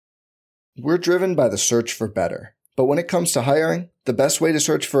We're driven by the search for better. But when it comes to hiring, the best way to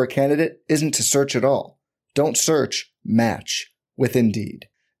search for a candidate isn't to search at all. Don't search, match with Indeed.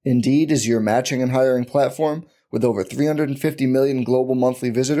 Indeed is your matching and hiring platform with over 350 million global monthly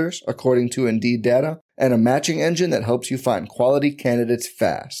visitors, according to Indeed data, and a matching engine that helps you find quality candidates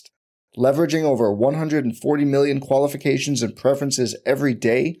fast. Leveraging over 140 million qualifications and preferences every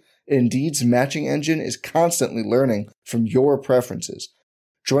day, Indeed's matching engine is constantly learning from your preferences.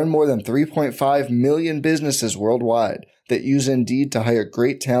 Join more than 3.5 million businesses worldwide that use Indeed to hire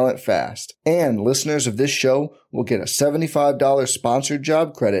great talent fast. And listeners of this show will get a $75 sponsored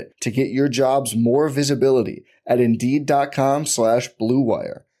job credit to get your jobs more visibility at Indeed.com/Blue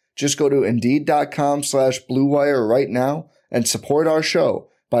Wire. Just go to Indeed.com/Blue Wire right now and support our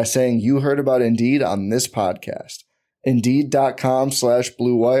show by saying you heard about Indeed on this podcast.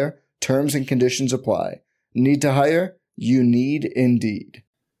 Indeed.com/Blue Wire. Terms and conditions apply. Need to hire? You need Indeed.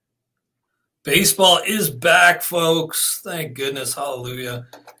 Baseball is back, folks. Thank goodness. Hallelujah.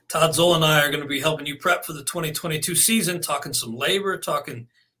 Todd Zola and I are going to be helping you prep for the 2022 season, talking some labor, talking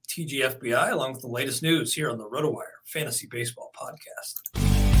TGFBI, along with the latest news here on the RotoWire Fantasy Baseball Podcast.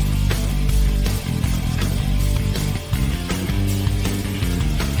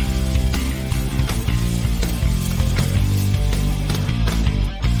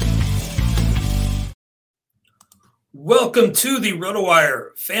 Welcome to the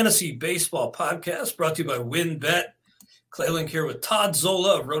RotoWire Fantasy Baseball Podcast, brought to you by WynnBET. Clay Link here with Todd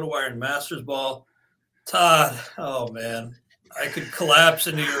Zola of RotoWire and Masters Ball. Todd, oh man, I could collapse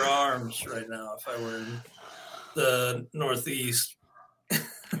into your arms right now if I were in the Northeast.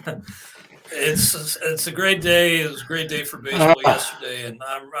 It's a great day. It was a great day for baseball yesterday, and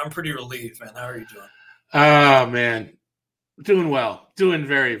I'm pretty relieved, man. How are you doing? Oh man, doing well, doing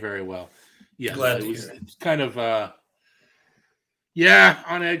very, very well. Yeah, glad to hear it. It's kind of on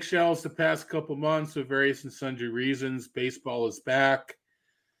eggshells the past couple months for various and sundry reasons. Baseball is back.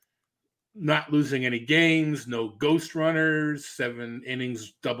 Not losing any games, no ghost runners, 7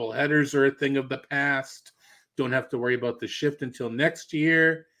 innings doubleheaders are a thing of the past. Don't have to worry about the shift until next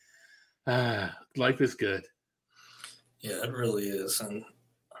year. Life is good. Yeah, it really is. And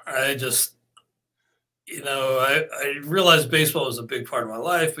I just, I realized baseball was a big part of my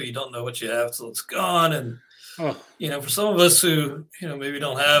life, but you don't know what you have till it's gone. And, for some of us who, maybe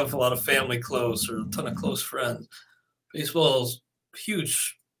don't have a lot of family close or a ton of close friends, baseball is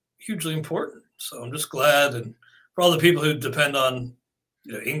hugely important. So I'm just glad. And for all the people who depend on,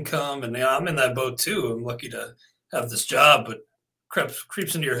 income, and I'm in that boat too. I'm lucky to have this job, but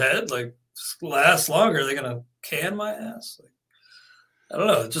creeps into your head, like, this lasts longer. Are they going to can my ass? Like, I don't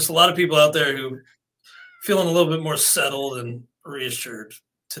know. Just a lot of people out there who feeling a little bit more settled and reassured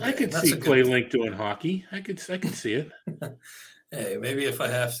today. I could see Clay Link doing hockey. I could see it. Hey, maybe if I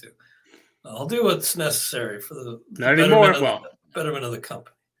have to, I'll do what's necessary for the betterment of the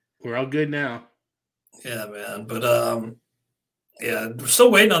company. We're all good now. Yeah, man. But we're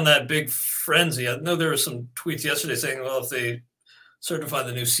still waiting on that big frenzy. I know there were some tweets yesterday saying, well, if they certify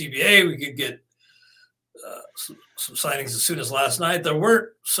the new CBA, we could get some signings as soon as last night. There weren't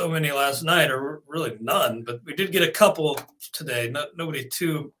so many last night, or really none, but we did get a couple today. Nobody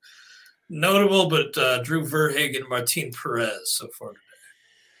too notable, but Drew Verhaeghe and Martin Perez so far today.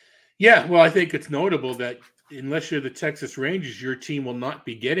 Yeah, well, I think it's notable that unless you're the Texas Rangers, your team will not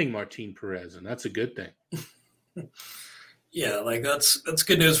be getting Martin Perez, and that's a good thing. Yeah, like that's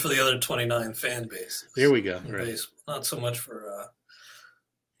good news for the other 29 fan bases. There we go. Right. Not so much for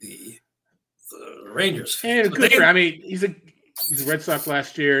the Rangers. And he's a Red Sox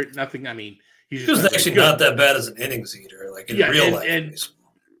last year. Nothing. I mean, he was actually not that bad as an innings eater, like in real life. And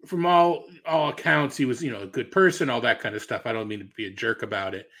from all accounts, he was a good person, all that kind of stuff. I don't mean to be a jerk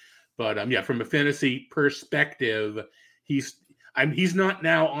about it, but from a fantasy perspective, he's not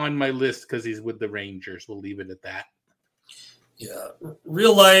now on my list because he's with the Rangers. We'll leave it at that. Yeah,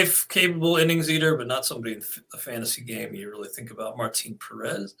 real life capable innings eater, but not somebody in a fantasy game. You really think about Martin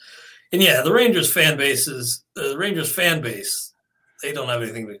Perez. And yeah, the Rangers fan base, they don't have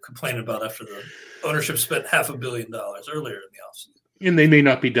anything to complain about after the ownership spent $500 million earlier in the offseason. And they may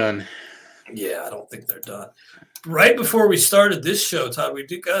not be done. Yeah, I don't think they're done. Right before we started this show, Todd, we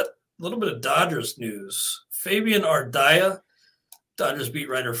got a little bit of Dodgers news. Fabian Ardaya, Dodgers beat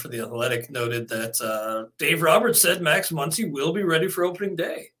writer for The Athletic, noted that Dave Roberts said Max Muncy will be ready for opening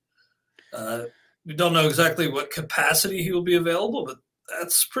day. We don't know exactly what capacity he will be available, but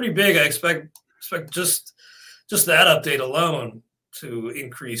that's pretty big. I expect just that update alone to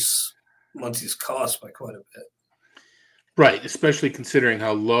increase Muncy's cost by quite a bit. Right, especially considering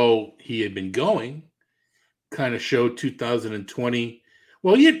how low he had been going. Kind of showed 2020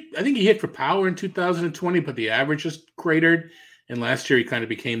 Well, I think he hit for power in 2020, but the average just cratered. And last year he kind of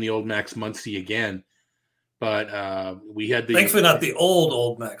became the old Max Muncy again. But we had thankfully not the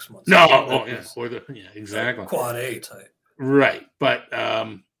old Max Muncy. No, exactly. Quad A type. Right, but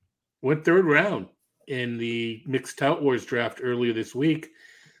went third round in the Mixed Tout Wars draft earlier this week.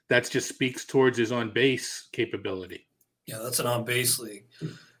 That just speaks towards his on base capability. Yeah, that's an on base league.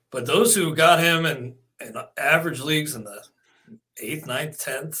 But those who got him in average leagues in the 8th, 9th,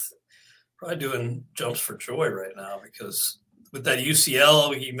 10th, probably doing jumps for joy right now, because with that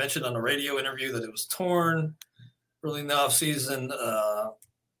UCL, he mentioned on a radio interview that it was torn early in the offseason.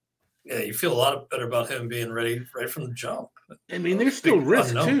 You feel a lot better about him being ready right from the jump. I mean, there's still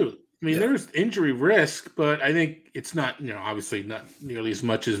risk too. I mean, there's injury risk, but I think it's not, obviously not nearly as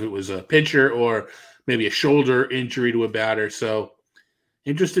much as it was a pitcher or maybe a shoulder injury to a batter. So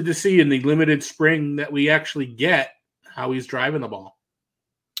interested to see in the limited spring that we actually get how he's driving the ball.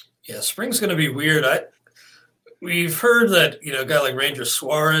 Yeah, spring's going to be weird. We've heard that, a guy like Ranger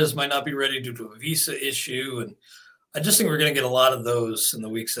Suarez might not be ready due to a visa issue. And I just think we're going to get a lot of those in the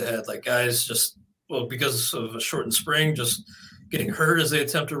weeks ahead. Like guys because of a shortened spring, just getting hurt as they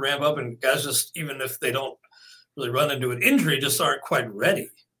attempt to ramp up. And guys just, even if they don't really run into an injury, just aren't quite ready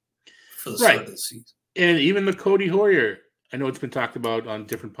for the start of the season. And even the Cody Hoyer, I know it's been talked about on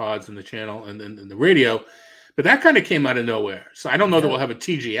different pods in the channel and then the radio, but that kind of came out of nowhere. So I don't know that we'll have a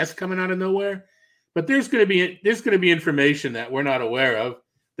TGS coming out of nowhere, but there's going to be information that we're not aware of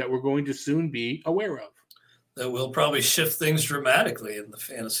that we're going to soon be aware of. That will probably shift things dramatically in the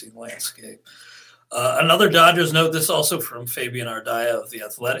fantasy landscape. Another Dodgers note, this also from Fabian Ardaya of The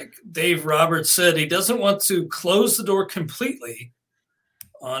Athletic. Dave Roberts said he doesn't want to close the door completely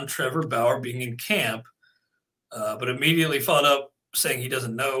on Trevor Bauer being in camp, but immediately followed up saying he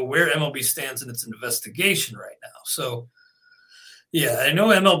doesn't know where MLB stands in its investigation right now. So, yeah, I know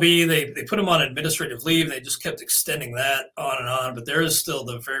MLB, they put him on administrative leave. They just kept extending that on and on, but there is still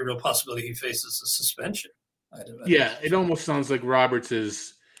the very real possibility he faces a suspension. Yeah, it almost sounds like Roberts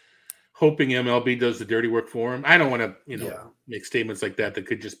is hoping MLB does the dirty work for him. I don't want to, make statements like that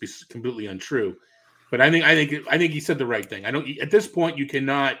could just be completely untrue. But I think he said the right thing. At this point you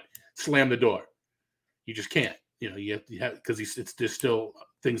cannot slam the door. You just can't. You have because there's still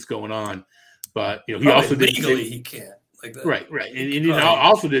things going on. But he also didn't say he can't. Like that. Right. And he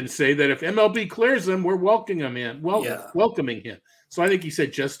also didn't say that if MLB clears him, we're welcoming him in. Welcoming him. So I think he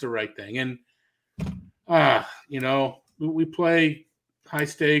said just the right thing. And we play high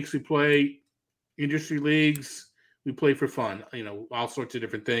stakes, we play industry leagues, we play for fun, all sorts of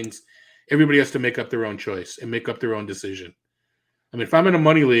different things. Everybody has to make up their own choice and make up their own decision. I mean, if I'm in a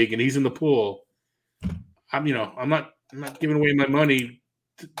money league and he's in the pool, I'm not giving away my money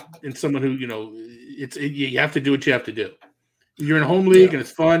in someone who, you have to do what you have to do. If you're in a home league and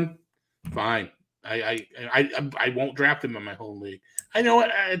it's fun, fine. I won't draft him in my home league. I know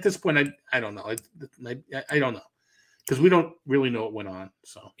at this point, I don't know. I don't know because we don't really know what went on.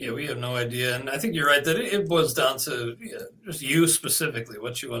 So yeah, we have no idea. And I think you're right that it boils down to just you specifically,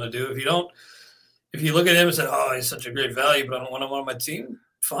 what you want to do. If you look at him and say, oh, he's such a great value, but I don't want him on my team,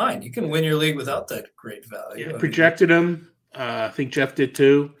 fine. You can win your league without that great value. Yeah, projected him. I think Jeff did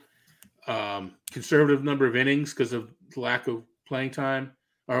too. Conservative number of innings because of the lack of playing time.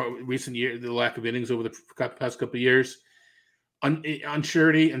 Or recent year, the lack of innings over the past couple of years,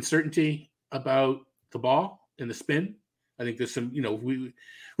 uncertainty about the ball and the spin. I think there's some,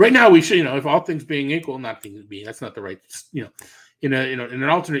 right now we should, if all things being equal, not things being, that's not the right, in an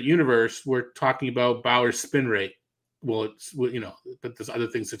alternate universe, we're talking about Bauer's spin rate. Well, but there's other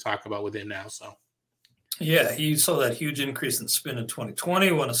things to talk about within now. So, yeah, he saw that huge increase in spin in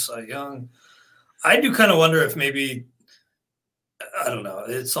 2020. Won a Cy Young. I do kind of wonder if maybe. I don't know.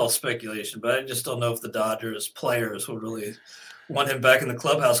 It's all speculation, but I just don't know if the Dodgers players would really want him back in the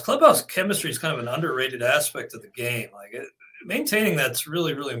clubhouse. Clubhouse chemistry is kind of an underrated aspect of the game. Maintaining that's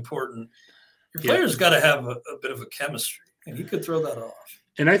really, really important. Your players got to have a bit of a chemistry, and he could throw that off.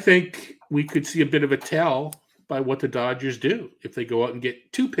 And I think we could see a bit of a tell by what the Dodgers do. If they go out and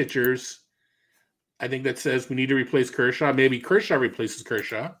get two pitchers, I think that says we need to replace Kershaw. Maybe Kershaw replaces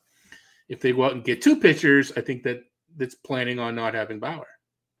Kershaw. If they go out and get two pitchers, I think that's planning on not having Bauer.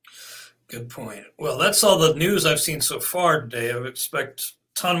 Good point. Well, that's all the news I've seen so far today. I expect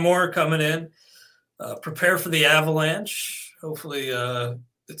a ton more coming in. Prepare for the avalanche. Hopefully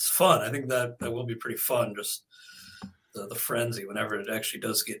it's fun. I think that will be pretty fun, just the frenzy whenever it actually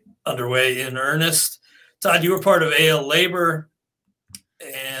does get underway in earnest. Todd, you were part of AL Labor,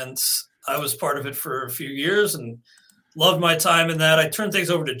 and I was part of it for a few years and loved my time in that. I turned things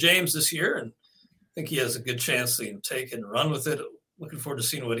over to James this year, and I think he has a good chance to take and run with it looking forward to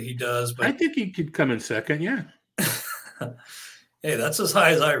seeing what he does. But I think he could come in second. Yeah. Hey, that's as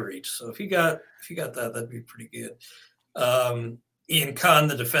high as I reach. So if you got that, that'd be pretty good. Ian Khan,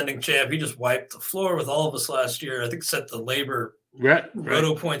 the defending champ, he just wiped the floor with all of us last year. I think set the labor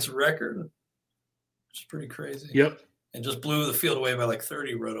roto points record, which is pretty crazy. Yep. And just blew the field away by like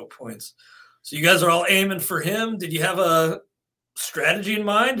 30 roto points. So you guys are all aiming for him. Did you have a strategy in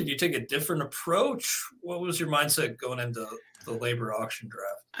mind? Did you take a different approach? What was your mindset going into the labor auction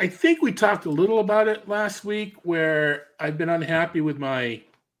draft? I think we talked a little about it last week, where I've been unhappy with my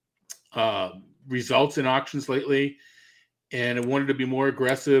results in auctions lately, and I wanted to be more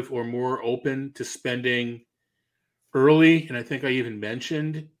aggressive or more open to spending early. And I think I even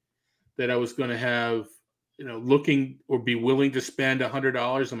mentioned that I was going to have, looking or be willing to spend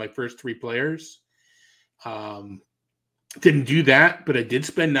 $100 on my first 3 players. Didn't do that, but I did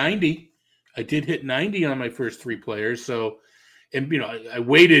spend 90. I did hit 90 on my first 3 players. So, and I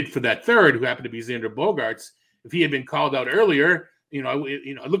waited for that third, who happened to be Xander Bogaerts. If he had been called out earlier,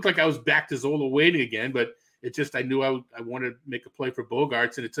 it looked like I was back to Zola waiting again, but it just, I knew I wanted to make a play for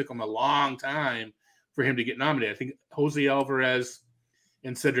Bogaerts, and it took him a long time for him to get nominated. I think Jose Alvarez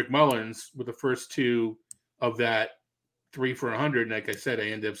and Cedric Mullins were the first 2 of that 3 for 100. And like I said, I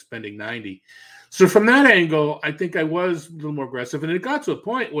ended up spending 90. So from that angle, I think I was a little more aggressive. And it got to a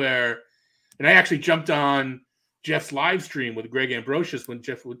point where, and I actually jumped on Jeff's live stream with Greg Ambrosius when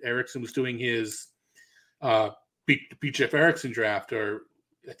Jeff Erickson was doing his beat Jeff Erickson draft, or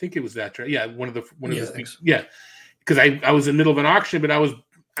I think it was that draft. Yeah, one of his. Yeah, because I was in the middle of an auction, but I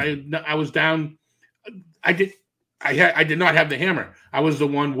was down. I did not have the hammer. I was the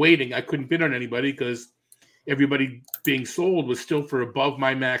one waiting. I couldn't bid on anybody because everybody being sold was still for above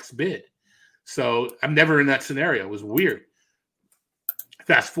my max bid. So I'm never in that scenario. It was weird.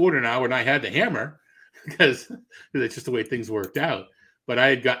 Fast forward an hour, and I had the hammer because that's just the way things worked out. But I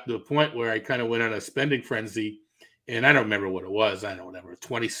had gotten to a point where I kind of went on a spending frenzy, and I don't remember what it was. I don't know, whatever,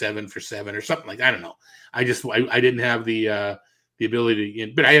 27 for 7 or something like that. I don't know. I didn't have the ability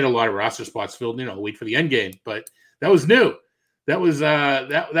to, but I had a lot of roster spots filled, wait for the end game. But that was new. That was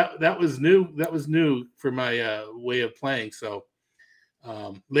that was new. That was new for my way of playing. So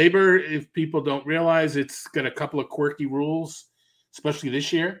labor, if people don't realize, it's got a couple of quirky rules, especially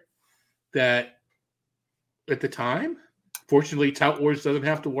this year, that at the time, fortunately, Tout Wars doesn't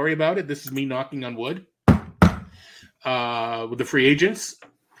have to worry about it. This is me knocking on wood. With the free agents,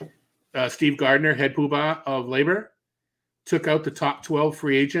 Steve Gardner, head poobah of labor, took out the top 12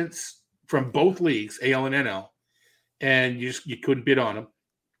 free agents from both leagues, AL and NL, and you couldn't bid on them.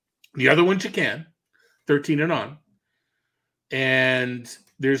 The other ones you can, 13 and on. And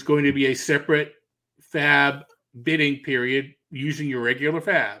there's going to be a separate fab bidding period using your regular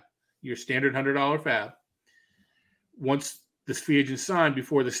fab, your standard $100 fab, once this free agent signed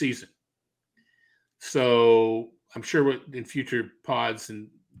before the season. So I'm sure in future pods, and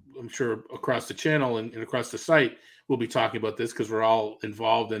I'm sure across the channel and across the site, we'll be talking about this because we're all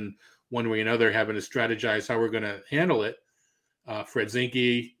involved in one way or another, having to strategize how we're going to handle it. Fred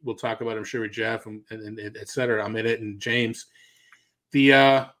Zinke, we'll talk about, I'm sure, with Jeff and et cetera. I'm in it, and James.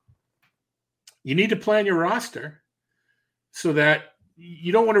 You need to plan your roster so that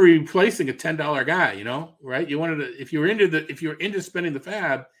you don't want to be replacing a $10 guy, right? You wanted to, if you're into spending the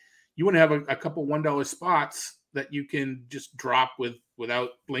fab, you want to have a couple $1 spots that you can just drop without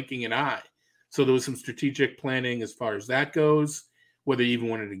blinking an eye. So there was some strategic planning as far as that goes, whether you even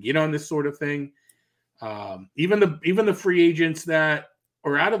wanted to get on this sort of thing. Even the free agents that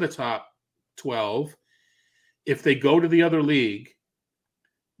are out of the top 12, if they go to the other league,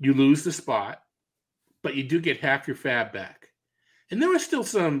 you lose the spot, but you do get half your fab back. And there were still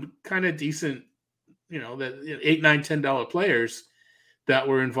some kind of decent, that $8, $9, $10 players that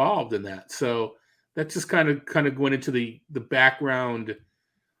were involved in that. So that's just kind of went into the background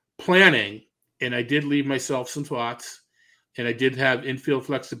planning. And I did leave myself some spots, and I did have infield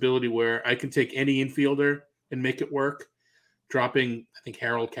flexibility where I can take any infielder and make it work, dropping, I think,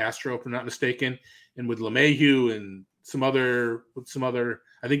 Harold Castro, if I'm not mistaken, and with LeMahieu and some other,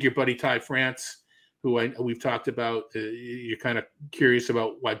 I think your buddy Ty France, who we've talked about. You're kind of curious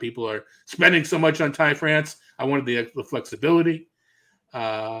about why people are spending so much on Ty France. I wanted the flexibility.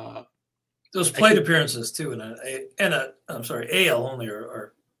 Those plate appearances too, AL only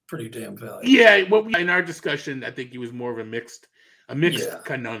are pretty damn valuable. Yeah, in our discussion, I think he was more of a mixed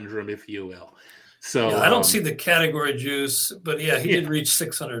conundrum, if you will. So I don't see the category juice, but he did reach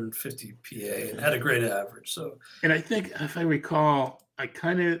 650 PA and had a great average. So, and I think, if I recall, I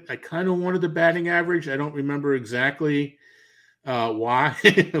kind of wanted the batting average. I don't remember exactly, Why?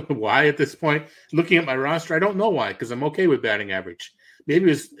 Why at this point? Looking at my roster, I don't know why, because I'm okay with batting average. Maybe it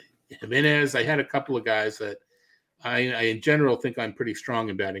was Jimenez. I had a couple of guys that I in general think I'm pretty strong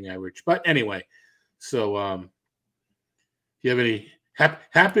in batting average. But anyway, so you have any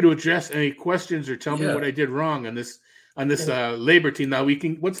happy to address any questions or tell me what I did wrong on this Labor team. Now we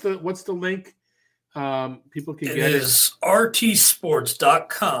can. What's the link? People can get it. It is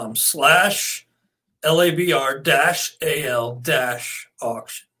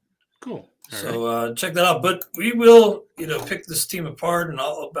rtsports.com/LABR-AL-auction. Cool. So check that out. But we will, pick this team apart, and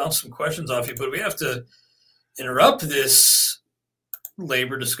I'll bounce some questions off you. But we have to interrupt this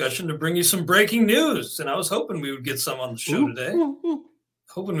labor discussion to bring you some breaking news. And I was hoping we would get some on the show today.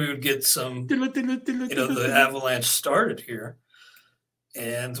 Hoping we would get some, the avalanche started here.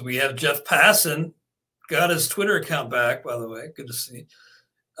 And we have Jeff Passan, got his Twitter account back, by the way. Good to see.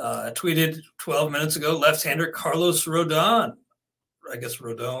 Tweeted 12 minutes ago, left-hander Carlos Rodon. I guess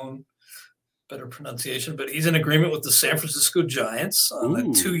Rodon, better pronunciation. But he's in agreement with the San Francisco Giants on a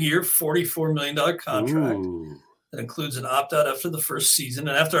 2-year, $44 million contract. That includes an opt-out after the first season.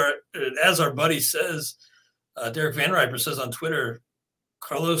 And as our buddy says, Derek Van Riper says on Twitter,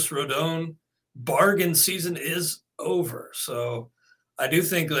 Carlos Rodon bargain season is over. So I do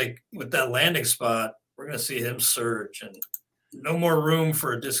think, with that landing spot, we're going to see him surge, and no more room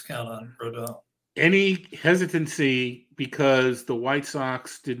for a discount on Rodon. Any hesitancy because the White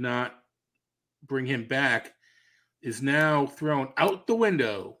Sox did not bring him back is now thrown out the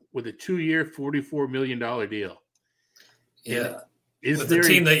window with a 2-year, $44 million deal. Yeah. With the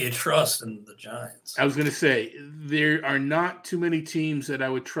team that you trust in the Giants. I was going to say, there are not too many teams that I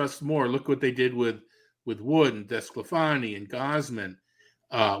would trust more. Look what they did with Wood and DeSclafani and Gausman.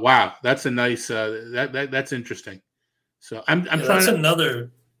 Wow, that's a nice. That's interesting. So I'm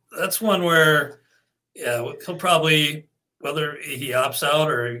trying. That's one where, he'll probably, whether he opts out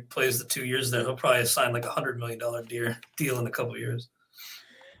or he plays the 2 years there, he'll probably sign like $100 million deal in a couple of years.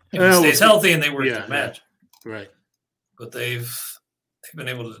 If he stays healthy and they work their magic, right? But they've been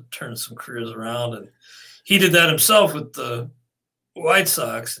able to turn some careers around, and he did that himself with the White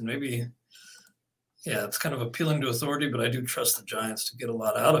Sox, and maybe. Yeah, it's kind of appealing to authority, but I do trust the Giants to get a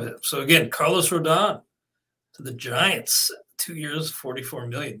lot out of him. So again, Carlos Rodon to the Giants, 2 years, $44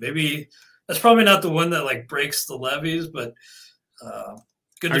 million. Maybe that's probably not the one that breaks the levees, but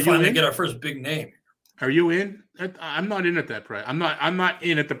good to finally get our first big name. Are you in? I'm not in at that price. I'm not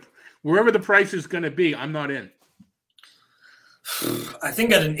in at wherever the price is going to be. I'm not in. I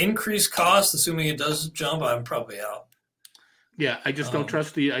think at an increased cost, assuming it does jump, I'm probably out. Yeah, I just don't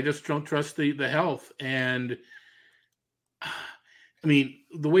trust the health. And I mean,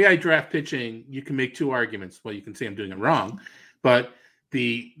 the way I draft pitching, you can make two arguments. Well, you can say I'm doing it wrong, but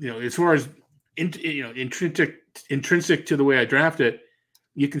as far as intrinsic to the way I draft it,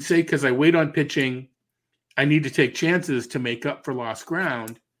 you can say because I wait on pitching, I need to take chances to make up for lost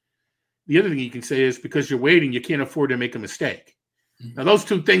ground. The other thing you can say is because you're waiting, you can't afford to make a mistake. Mm-hmm. Now, those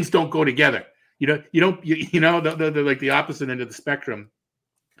two things don't go together. They're like the opposite end of the spectrum.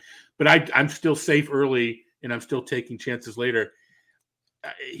 But I'm still safe early, and I'm still taking chances later.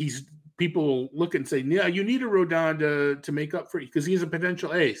 People will look and say, "Yeah, you need a Rodon to make up for it because he's a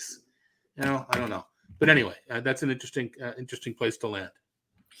potential ace." I don't know. But anyway, that's an interesting place to land.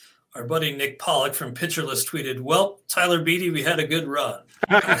 Our buddy Nick Pollock from Pitcherless tweeted, "Well, Tyler Beede, we had a good run."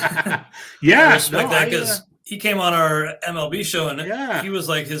 Yeah, I respect that because. He came on our MLB show, and he was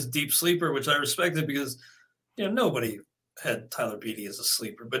like his deep sleeper, which I respected because, nobody had Tyler Beede as a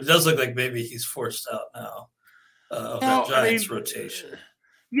sleeper. But it does look like maybe he's forced out now of that Giants rotation.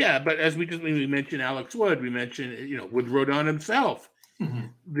 Yeah, but as we mentioned Alex Wood, we mentioned, with Rodon himself. Mm-hmm.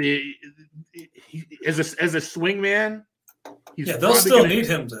 As a swing man, they'll still need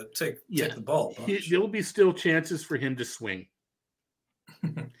him to take the ball. There'll be still chances for him to swing.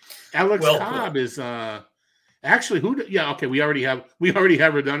 Alex Cobb is actually we already have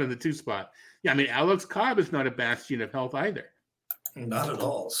Rodon in the 2 spot. Yeah, I mean Alex Cobb is not a bastion of health either. Not at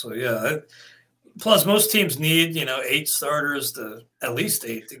all. So plus most teams need 8 starters to at least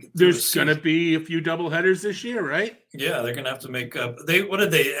 8 to get. There's going to be a few doubleheaders this year, right? Yeah, they're going to have to make up. What did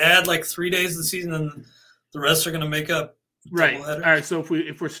they add 3 days of the season, and the rest are going to make up. Right. All right. So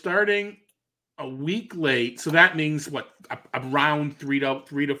if we're starting a week late, so that means around 3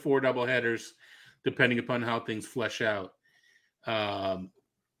 to 4 doubleheaders, depending upon how things flesh out. But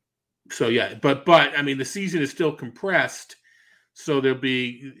I mean the season is still compressed, so there'll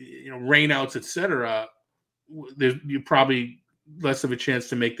be rainouts, etc. You're probably less of a chance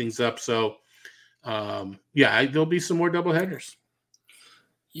to make things up. So there'll be some more doubleheaders.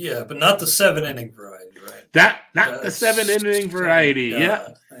 Yeah, but not the 7-inning variety, right? The 7-inning variety. Yeah.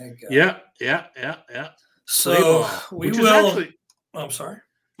 So we will. Actually, I'm sorry.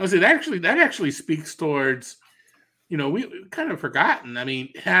 I was that actually speaks towards, we kind of forgotten. I mean,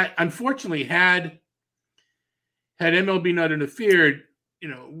 had MLB not interfered,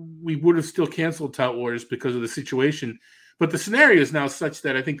 we would have still canceled Tout Wars because of the situation. But the scenario is now such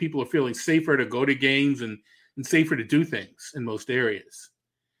that I think people are feeling safer to go to games and safer to do things in most areas.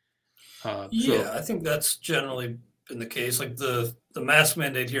 I think that's generally been the case. Like the mask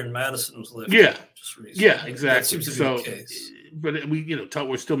mandate here in Madison was lifted. Yeah, just recently. Yeah, exactly. That seems to be the case. But Tout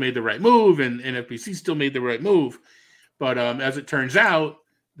Wars still made the right move, and NFBC still made the right move. But as it turns out,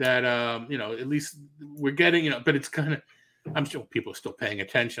 that at least we're getting, but it's kind of, I'm sure people are still paying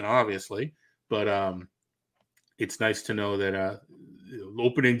attention, obviously, but it's nice to know that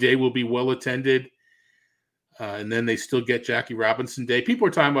opening day will be well attended, and then they still get Jackie Robinson Day. People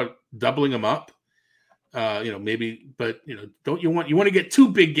are talking about doubling them up, maybe, but don't you want to get two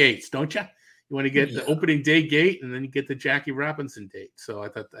big gates, don't you? You want to get the opening day gate, and then you get the Jackie Robinson date. So I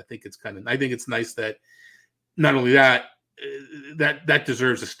think it's nice that not only that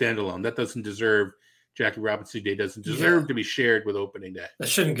deserves a standalone. That doesn't deserve Jackie Robinson Day. Doesn't deserve to be shared with opening day. That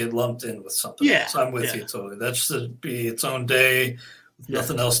shouldn't get lumped in with something else. I'm with you totally. That should be its own day with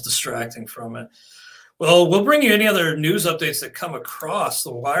nothing else distracting from it. Well, we'll bring you any other news updates that come across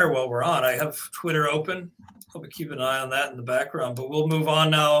the wire while we're on. I have Twitter open. Hope you keep an eye on that in the background. But we'll move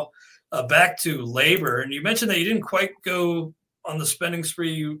on now back to labor. And you mentioned that you didn't quite go on the spending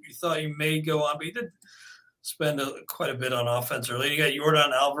spree you thought you may go on, but you did spend quite a bit on offense early. You got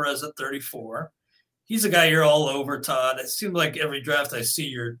Yordan Alvarez at 34. He's a guy you're all over, Todd. It seems like every draft I see,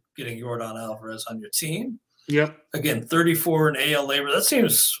 you're getting Yordan Alvarez on your team. Yep. Again, 34 in AL labor. That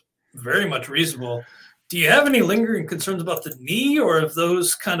seems very much reasonable. Do you have any lingering concerns about the knee, or have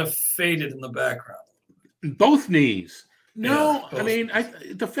those kind of faded in the background? Both knees. No, I mean,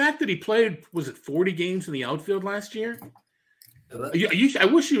 the fact that he played, was it 40 games in the outfield last year? I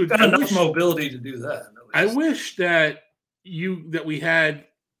wish you got enough mobility to do that. I wish that we had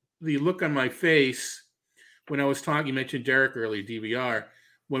the look on my face when I was talking. You mentioned Derek earlier, DVR,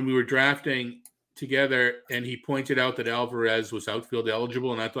 when we were drafting together, and he pointed out that Alvarez was outfield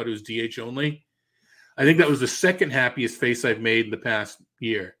eligible, and I thought it was DH only. I think that was the second happiest face I've made in the past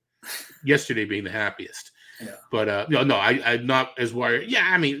year. Yesterday being the happiest. Yeah. But I'm not as worried. Yeah,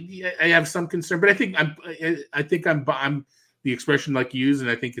 I mean, I have some concern, but I think I'm the expression like you use, and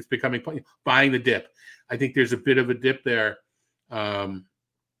I think it's becoming buying the dip. I think there's a bit of a dip there.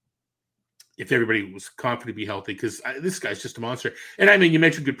 If everybody was confident to be healthy, because this guy's just a monster. And I mean, you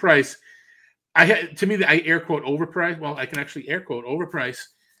mentioned good price. I air quote overpriced. Well, I can actually air quote overpriced,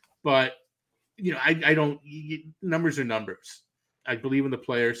 but I don't. Numbers are numbers. I believe in the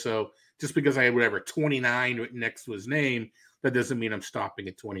player, so just because I had 29 written next to his name, that doesn't mean I'm stopping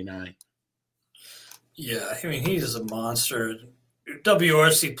at 29. Yeah, I mean, he's a monster.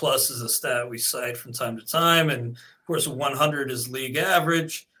 WRC plus is a stat we cite from time to time, and of course 100 is league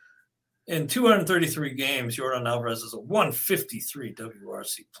average. In 233 games, Yordan Alvarez is a 153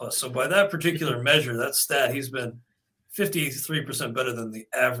 WRC plus. So by that particular measure, that stat, he's been 53% better than the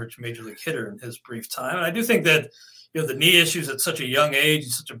average major league hitter in his brief time. And I do think that the knee issues at such a young age,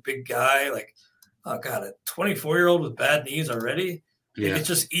 he's such a big guy, like, oh God, a 24-year-old with bad knees already. Yeah. It's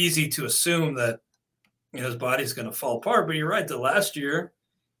just easy to assume that his body's going to fall apart. But you're right. The last year,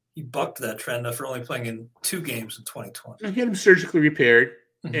 he bucked that trend after only playing in 2 games in 2020. He had him surgically repaired,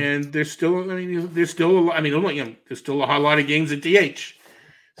 and there's still a lot of games at DH.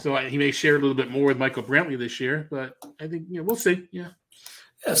 So he may share a little bit more with Michael Brantley this year, but I think we'll see. Yeah,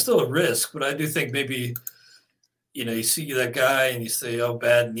 still a risk, but I do think maybe you see that guy and you say, "Oh,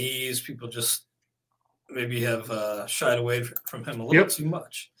 bad knees." People just maybe have shied away from him a little too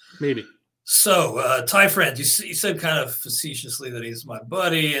much. Maybe. So, Ty France, you said kind of facetiously that he's my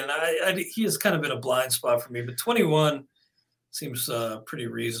buddy, and he has kind of been a blind spot for me. But 21 seems pretty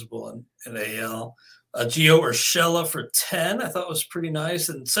reasonable in AL. Gio Urshela for 10, I thought was pretty nice.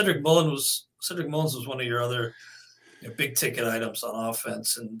 And Cedric Mullins was one of your other big ticket items on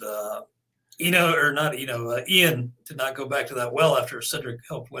offense. And Ian did not go back to that well after Cedric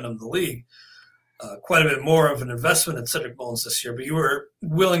helped win him the league. Quite a bit more of an investment in Cedric Mullins this year, but you were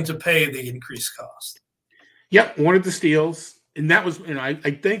willing to pay the increased cost. Yep, wanted the steals, and that was, I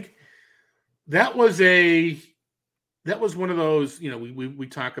think that was one of those. We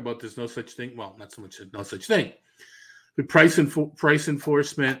talk about there's no such thing. Well, not so much no such thing, but price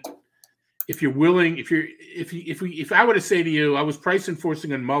enforcement. If you're willing, if I were to say to you, I was price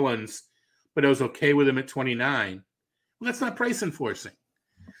enforcing on Mullins, but I was okay with him at 29. Well, that's not price enforcing.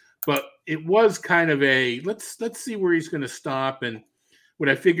 But it was kind of a let's see where he's going to stop. And what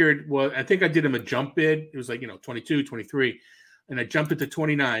I figured was, I think I did him a jump bid. It was like, 22, 23. And I jumped it to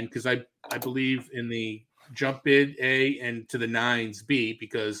 29 because I believe in the jump bid A and to the nines B,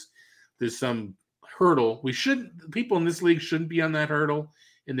 because there's some hurdle. People in this league shouldn't be on that hurdle,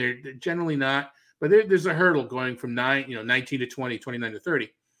 and they're generally not. But there's a hurdle going from 19 to 20, 29 to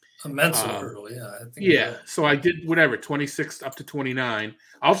 30. Immense hurdle, yeah. I think yeah, so I did 26 up to 29.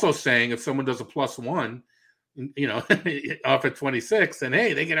 Also saying if someone does a +1, off at 26, then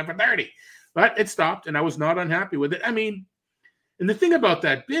hey, they get up at 30. But it stopped, and I was not unhappy with it. I mean, and the thing about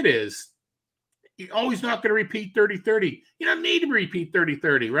that bid is, you're always not going to repeat 30-30. You don't need to repeat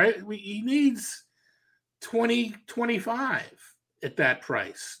 30-30, right? He needs 20-25 at that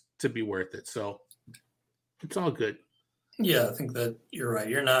price to be worth it. So it's all good. Yeah, I think that you're right.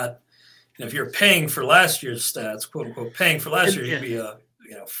 You're not, if you're paying for last year's stats, quote unquote, paying for last year, you'd be a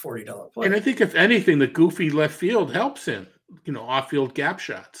 $40 player. And I think if anything, the goofy left field helps him, off-field gap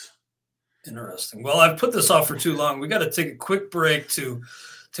shots. Interesting. Well, I've put this off for too long. We got to take a quick break to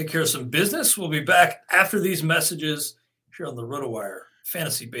take care of some business. We'll be back after these messages here on the RotoWire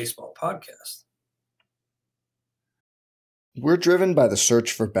Fantasy Baseball Podcast. We're driven by the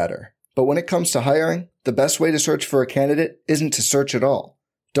search for better. But when it comes to hiring, the best way to search for a candidate isn't to search at all.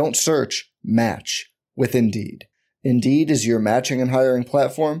 Don't search, match with Indeed. Indeed is your matching and hiring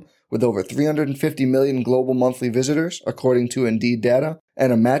platform with over 350 million global monthly visitors, according to Indeed data,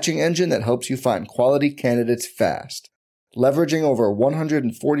 and a matching engine that helps you find quality candidates fast. Leveraging over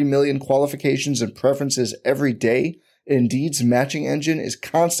 140 million qualifications and preferences every day, Indeed's matching engine is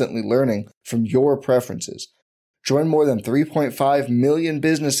constantly learning from your preferences. Join more than 3.5 million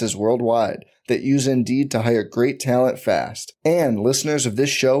businesses worldwide that use Indeed to hire great talent fast. And listeners of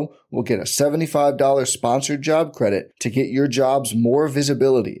this show will get a $75 sponsored job credit to get your jobs more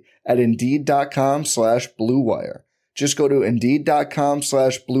visibility at Indeed.com/Blue Wire. Just go to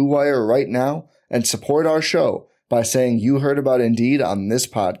Indeed.com/Blue Wire right now and support our show by saying you heard about Indeed on this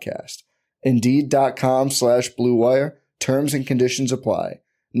podcast. Indeed.com/Blue Wire. Terms and conditions apply.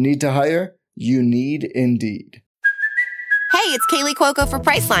 Need to hire? You need Indeed. Hey, it's Kaylee Cuoco for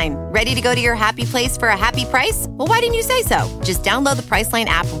Priceline. Ready to go to your happy place for a happy price? Well, why didn't you say so? Just download the Priceline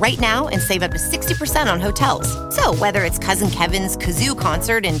app right now and save up to 60% on hotels. So whether it's Cousin Kevin's Kazoo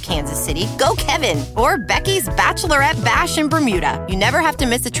Concert in Kansas City, go Kevin, or Becky's Bachelorette Bash in Bermuda, you never have to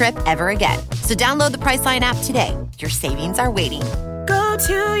miss a trip ever again. So download the Priceline app today. Your savings are waiting. Go to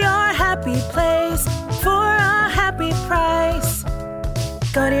your happy place for a happy price.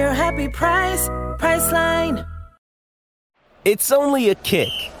 Go to your happy price, Priceline. It's only a kick,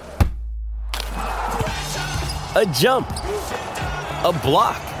 a jump, a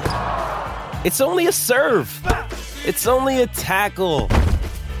block. It's only a serve. It's only a tackle,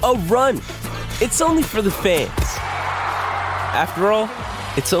 a run. It's only for the fans. After all,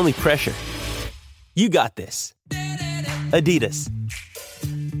 it's only pressure. You got this. Adidas.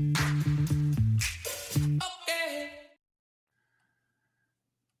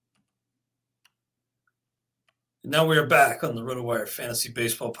 Now we are back on the RotoWire Fantasy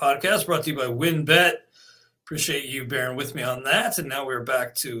Baseball Podcast, brought to you by WynnBET. Appreciate you bearing with me on that. And now we're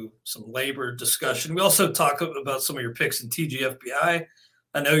back to some labor discussion. We also talk about some of your picks in TGFBI.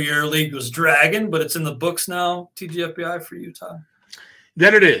 I know your league was dragging, but it's in the books now, TGFBI, for you, Tom.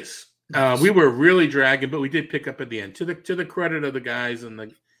 That it is. We were really dragging, but we did pick up at the end. To the credit of the guys, I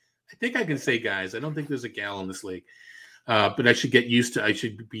think I can say guys. I don't think there's a gal in this league. But I should get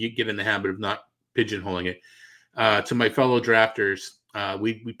in the habit of not pigeonholing it. To my fellow drafters,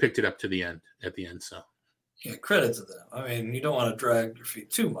 we picked it up at the end. So, yeah, credit to them. I mean, you don't want to drag your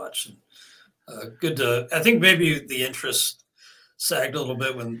feet too much. And I think maybe the interest sagged a little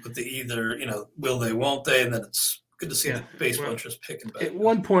bit with the either, will they, won't they, and then it's good to see the baseball interest picking back. At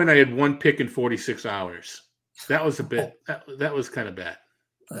one point, I had one pick in 46 hours. That was a bit. That was kind of bad.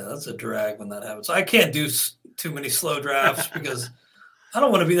 Yeah, that's a drag when that happens. I can't do too many slow drafts because I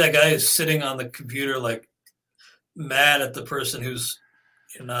don't want to be that guy who's sitting on the computer like mad at the person who's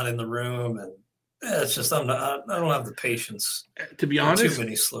not in the room, and it's just I don't have the patience to be honest. Too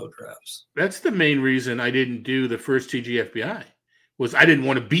many slow drafts. That's the main reason I didn't do the first TGFBI. Was I didn't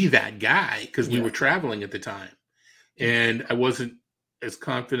want to be that guy because we were traveling at the time, and I wasn't as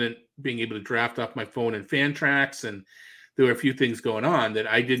confident being able to draft off my phone and Fantrax, and there were a few things going on that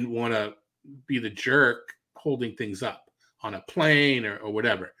I didn't want to be the jerk holding things up on a plane or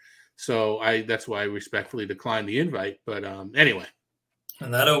whatever. So that's why I respectfully declined the invite. But anyway.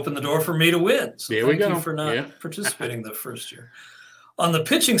 And that opened the door for me to win. So there we go. Thank you for not participating the first year. On the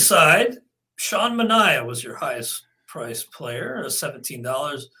pitching side, Sean Manaea was your highest priced player,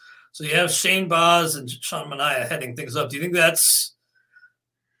 $17. So you have Shane Baz and Sean Manaea heading things up. Do you think that's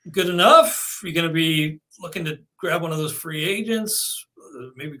good enough? Are you going to be looking to grab one of those free agents?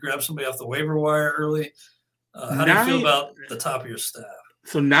 Maybe grab somebody off the waiver wire early? How do you feel about the top of your staff?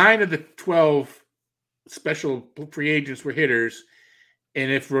 So 9 of the 12 special free agents were hitters. And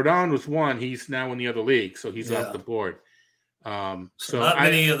if Rodon was one, he's now in the other league. So he's off the board. So not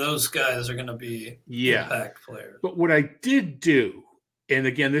many of those guys are going to be impact players. But what I did do, and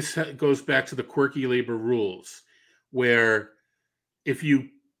again, this goes back to the quirky labor rules, where if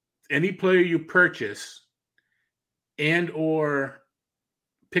any player you purchase and or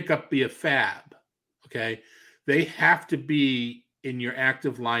pick up via FAB, okay, they have to be in your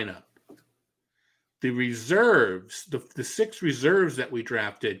active lineup. The reserves, the 6 reserves that we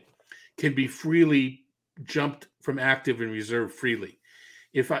drafted, can be freely jumped from active and reserve freely.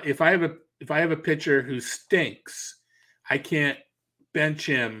 If I have a pitcher who stinks, I can't bench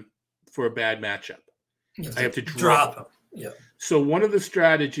him for a bad matchup. I have to drop him. Yeah. So one of the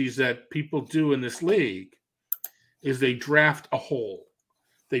strategies that people do in this league is they draft a hole.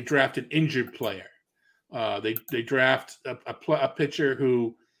 They draft an injured player. They draft a pitcher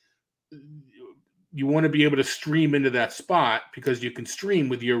who you want to be able to stream into that spot because you can stream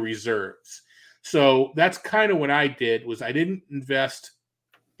with your reserves. So that's kind of what I did. Was I didn't invest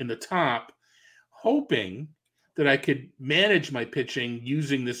in the top, hoping that I could manage my pitching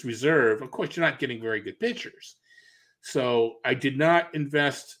using this reserve. Of course, you're not getting very good pitchers. So I did not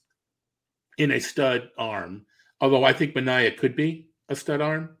invest in a stud arm, although I think Manaea could be a stud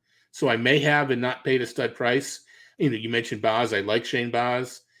arm. So I may have and not paid a stud price. You mentioned Baz. I like Shane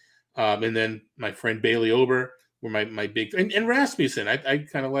Baz. And then my friend Bailey Ober were my big, and Rasmussen. I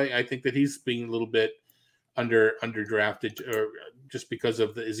kind of like, I think that he's being a little bit underdrafted, or just because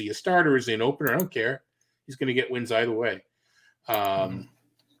of is he a starter? Is he an opener? I don't care. He's going to get wins either way. But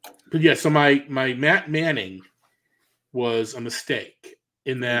yeah, so my Matt Manning was a mistake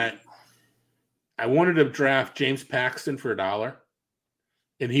in that I wanted to draft James Paxton for $1,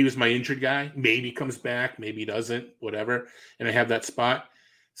 and he was my injured guy. Maybe he comes back, maybe he doesn't, whatever. And I have that spot.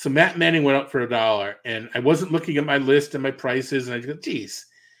 So Matt Manning went up for $1, and I wasn't looking at my list and my prices, and I go, geez,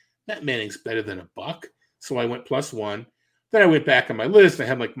 Matt Manning's better than $1. So I went +1. Then I went back on my list, and I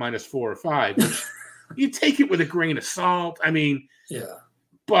had like -4 or 5, which you take it with a grain of salt. I mean, yeah.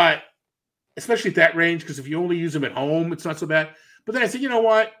 But especially at that range, because if you only use them at home, it's not so bad. But then I said, you know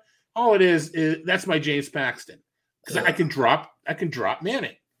what? All it is that's my James Paxton, because I can drop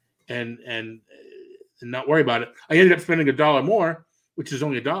Manning and not worry about it. I ended up spending $1 more, which is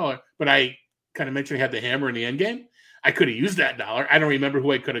only $1, but I kind of mentioned I had the hammer in the end game. I could have used that $1. I don't remember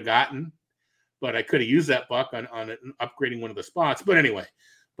who I could have gotten, but I could have used that buck on upgrading one of the spots. But anyway,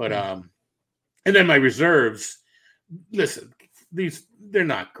 and then my reserves, listen, they're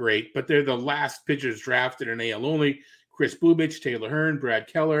not great, but they're the last pitchers drafted in AL only. Chris Bubich, Taylor Hearn, Brad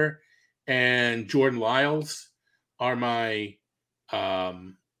Keller, and Jordan Lyles are my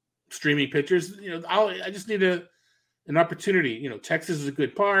streaming pitchers. I just need an opportunity. Texas is a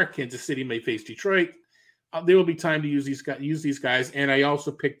good park. Kansas City may face Detroit. There will be time to use these guys. And I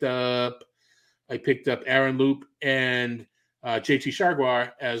also picked up Aaron Loop and JT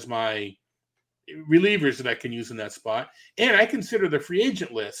Chargois as my relievers that I can use in that spot. And I consider the free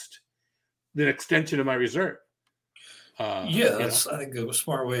agent list the extension of my reserve. That's I think a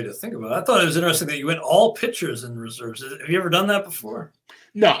smart way to think about it. I thought it was interesting that you went all pitchers in reserves. Have you ever done that before?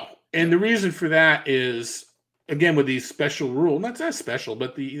 No. And the reason for that is, again, with these special rules, not that special,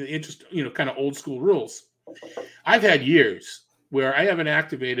 but the interest, kind of old school rules. I've had years where I haven't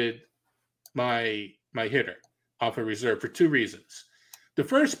activated my hitter off a reserve for 2 reasons. The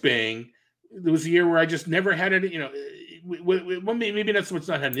first being, there was a year where I just never had it. Maybe not so much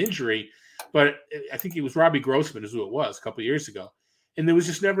not had an injury, but I think it was Robbie Grossman is who it was a couple of years ago, and there was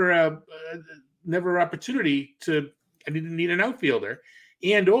just never opportunity to. I didn't need an outfielder,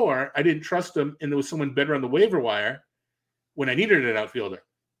 or I didn't trust him, and there was someone better on the waiver wire when I needed an outfielder.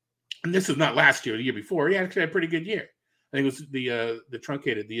 And this was not last year, the year before. He actually had a pretty good year. I think it was the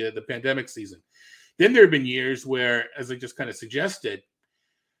truncated, the pandemic season. Then there have been years where, as I just kind of suggested,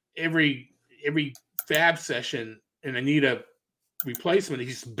 every fab session, and I need a replacement,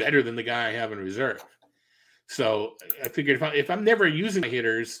 he's better than the guy I have in reserve. So I figured if I'm never using my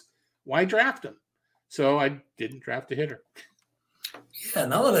hitters, why draft them? So I didn't draft a hitter. Yeah,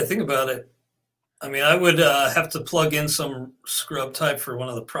 now that I think about it, I mean, I would have to plug in some scrub type for one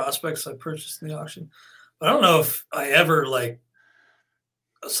of the prospects I purchased in the auction. But I don't know if I ever,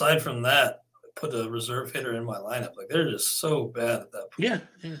 aside from that, put a reserve hitter in my lineup. They're just so bad at that point.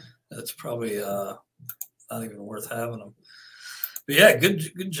 Yeah. It's probably not even worth having them. yeah,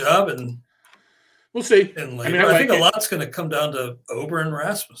 good job, and we'll see. And I think a lot's going to come down to Ober and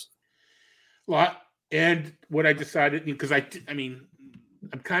Rasmussen. A lot, and what I decided, because I'm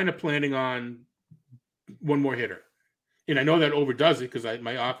kind of planning on one more hitter, and I know that overdoes it because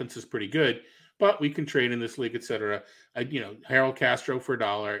my offense is pretty good, but we can trade in this league, etc. Harold Castro for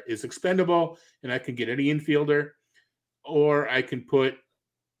 $1 is expendable, and I can get any infielder, or I can put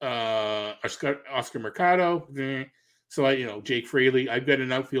Oscar Mercado. So Jake Fraley. I've got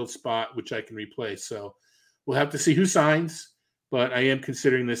an outfield spot which I can replace. So we'll have to see who signs, but I am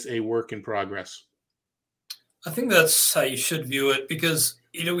considering this a work in progress. I think that's how you should view it because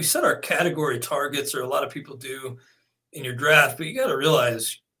we set our category targets, or a lot of people do in your draft, but you got to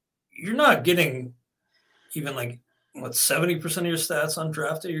realize you're not getting even 70% of your stats on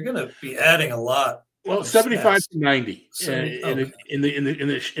draft day. You're going to be adding a lot. Well, 75 to 90. In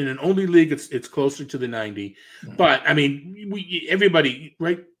an only league, it's closer to the 90. Mm-hmm. But I mean, everybody,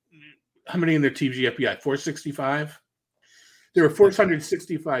 right? How many in their teams FPI? 465. There were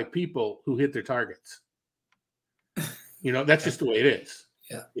 465 people who hit their targets. That's just the way it is.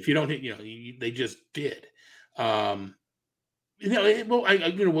 Yeah. If you don't hit, they just did. I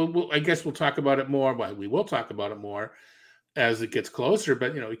guess we'll talk about it more. Well, we will talk about it more as it gets closer.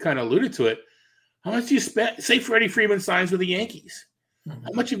 But we kind of alluded to it. How much do you spend? Say Freddie Freeman signs with the Yankees. Mm-hmm.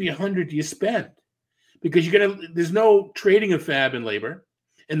 How much of your 100 do you spend? Because there's no trading of Fab and labor,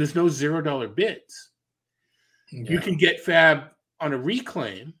 and there's no $0 bids. Yeah. You can get Fab on a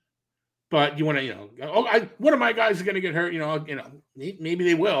reclaim, but you want to, one of my guys is going to get hurt. Maybe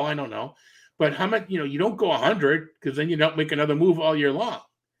they will. I don't know. But how much? You don't go 100 because then you don't make another move all year long.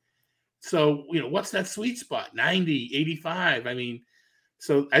 So what's that sweet spot? 90, 85. I mean,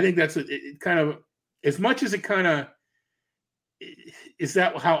 so I think that's it kind of. As much as it kind of is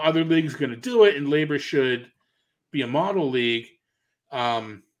that how other leagues are going to do it, and labor should be a model league.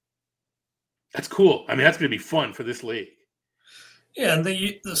 That's cool. I mean, that's going to be fun for this league. Yeah, and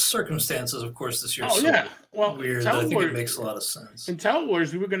the circumstances, of course, this year. Oh yeah, well, weird. I think it makes a lot of sense. In Tout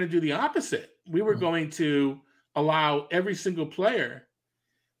Wars, we were going to do the opposite. We were going to allow every single player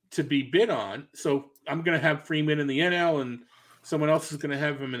to be bid on. So I'm going to have Freeman in the NL, and someone else is going to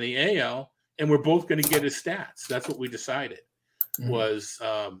have him in the AL. And we're both going to get his stats. That's what we decided was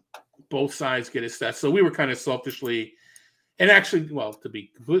both sides get his stats. So we were kind of selfishly, and actually, well, to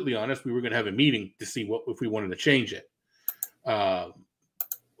be completely honest, we were going to have a meeting to see if we wanted to change it,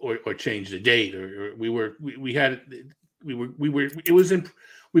 or change the date, or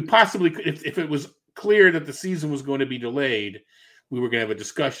we possibly could, if it was clear that the season was going to be delayed, we were going to have a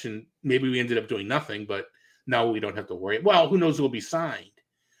discussion. Maybe we ended up doing nothing, but now we don't have to worry. Well, who knows who will be signed?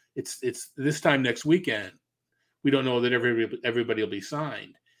 It's this time next weekend. We don't know that everybody will be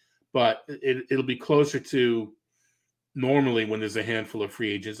signed, but it'll be closer to normally when there's a handful of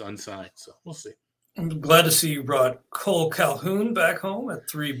free agents unsigned. So we'll see. I'm glad to see you brought Cole Calhoun back home at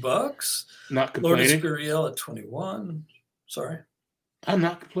 $3. Not complaining. Lourdes Gurriel at 21. Sorry, I'm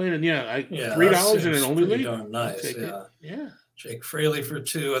not complaining. $3 in an only league. Darn nice. Yeah. Jake Fraley for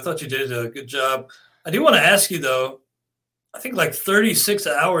 $2. I thought you did a good job. I do want to ask you though. I think 36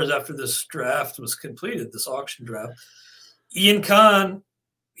 hours after this draft was completed, this auction draft, Ian Kahn,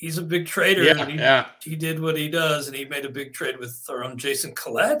 he's a big trader. Yeah, he did what he does, and he made a big trade with our own Jason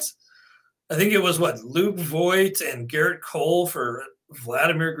Collette. I think it was Luke Voigt and Garrett Cole for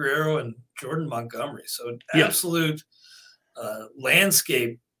Vladimir Guerrero and Jordan Montgomery. So absolute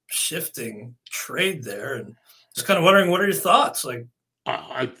landscape shifting trade there. And just kind of wondering, what are your thoughts?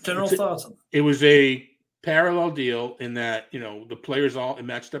 General thoughts on it? It was a parallel deal in that the players all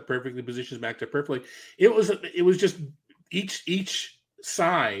matched up perfectly, positions matched up perfectly. It was just each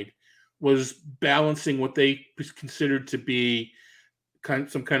side was balancing what they considered to be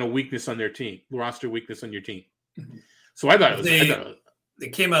some kind of weakness on their team, roster weakness on your team. Mm-hmm. So I thought they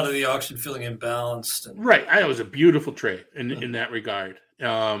came out of the auction feeling imbalanced. Right, I thought it was a beautiful trade in that regard.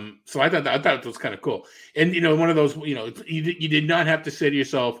 So I thought it was kind of cool. And one of those, you did not have to say to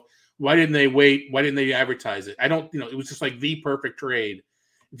yourself, why didn't they wait? Why didn't they advertise it? It was just the perfect trade.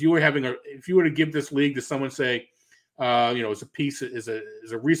 If you were to give this league to someone, say, as a piece, as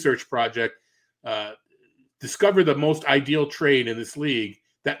a research project, discover the most ideal trade in this league,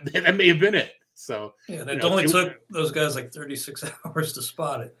 that may have been it. So yeah, it only took those guys 36 hours to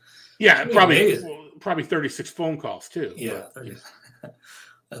spot it. Yeah, probably 36 phone calls too. Yeah,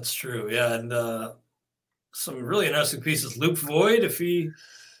 that's true. Yeah, and some really interesting pieces. Luke Voigt, if he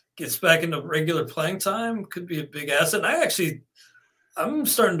gets back into regular playing time, could be a big asset. And I'm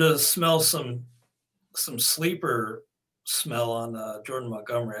starting to smell some sleeper smell on Jordan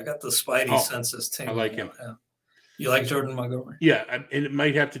Montgomery. I got the spidey senses tingling. I like him. Yeah. You like Jordan Montgomery? Yeah, and it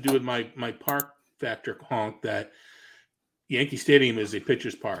might have to do with my park factor honk that Yankee Stadium is a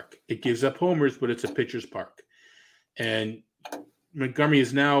pitcher's park. It gives up homers, but it's a pitcher's park. And Montgomery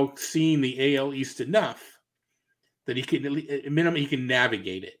is now seeing the AL East enough that he can, at minimum, he can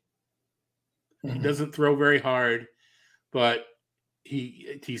navigate it. Mm-hmm. He doesn't throw very hard, but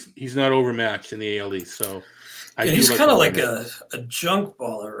he's not overmatched in the AL East. So he's kind of like a junk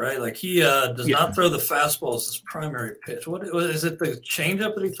baller, right? Like he does not throw the fastball as his primary pitch. What is it? The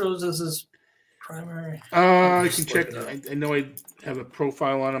changeup that he throws as his primary? I can check. I know I have a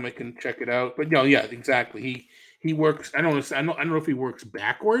profile on him. I can check it out. But no, yeah, exactly. He works. I don't know if he works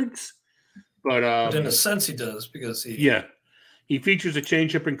backwards, but in a sense he does because he features a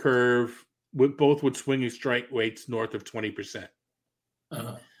changeup and curve with both with swinging strike weights north of 20%.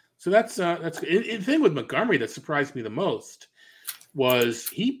 Uh-huh. So that's the thing with Montgomery that surprised me the most was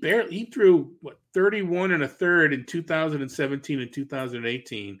he threw 31 1/3 in 2017 and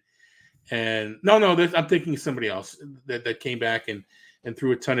 2018, and I'm thinking of somebody else that came back and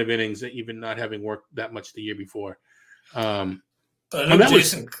threw a ton of innings, even not having worked that much the year before. I'm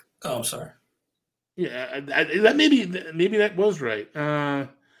sorry. Yeah, that maybe that was right.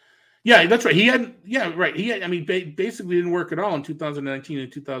 Yeah, that's right. He basically didn't work at all in 2019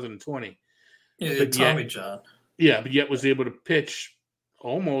 and 2020. Yeah, Tommy John. Yeah, but yet was able to pitch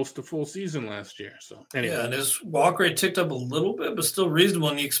almost a full season last year. So anyway. Yeah, and his walk rate ticked up a little bit, but still reasonable.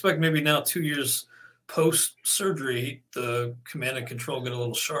 And you expect maybe now 2 years post-surgery, the command and control get a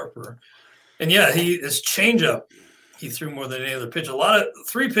little sharper. And yeah, his changeup, he threw more than any other pitch. A lot of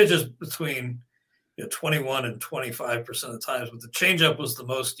 3 pitches between 21 and 25% of the times, but the changeup was the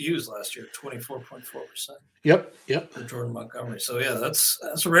most used last year, 24.4%. Yep. For Jordan Montgomery. So yeah, that's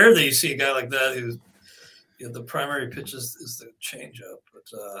rare that you see a guy like that who the primary pitch is the changeup. But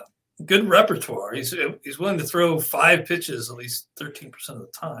good repertoire. He's willing to throw 5 pitches at least 13% of the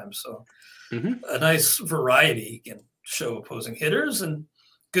time. So a nice variety he can show opposing hitters and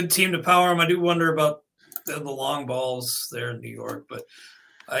good team to power him. I do wonder about the long balls there in New York, but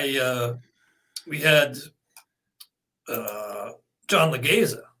we had John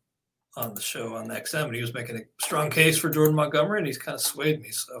Legeza on the show on XM, and he was making a strong case for Jordan Montgomery, and he's kind of swayed me.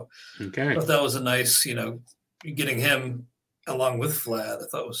 So I thought that was a nice, getting him along with Vlad, I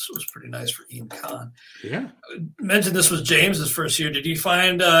thought was pretty nice for Ian Kahn. Yeah. I mentioned this was James's first year. Did you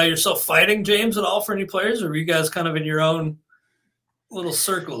find yourself fighting James at all for any players, or were you guys kind of in your own little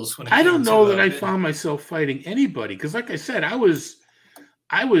circles? I don't know that I found myself fighting anybody because, like I said, I was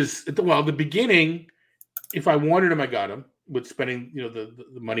at the beginning. If I wanted him, I got him with spending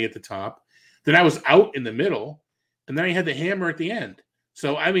the money at the top. Then I was out in the middle, and then I had the hammer at the end.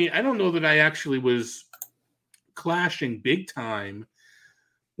 So I mean, I don't know that I actually was clashing big time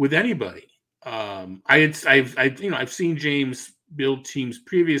with anybody. I've seen James build teams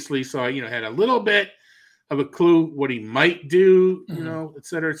previously, so I had a little bit of a clue what he might do, et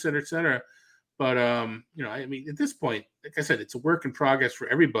cetera, et cetera, et cetera. But I mean, at this point, like I said, it's a work in progress for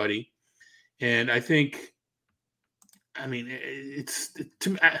everybody, and I think, I mean, it's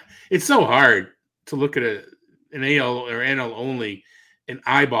so hard to look at an AL or NL only and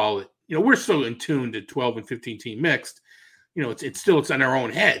eyeball it. We're so in tune to 12 and 15 team mixed. It's on our own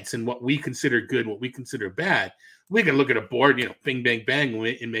heads and what we consider good, what we consider bad. We can look at a board, bing, bang,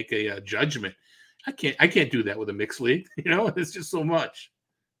 bang, and make a judgment. I can't do that with a mixed league. It's just so much.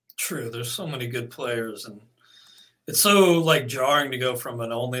 True. There's so many good players, and it's so jarring to go from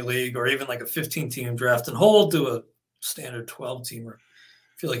an only league or even like a 15-team draft and hold to a standard 12-teamer.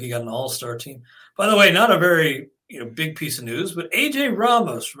 I feel like you got an all-star team. By the way, not a very big piece of news, but AJ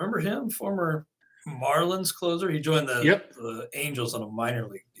Ramos, remember him? Former Marlins closer. He joined the Angels on a minor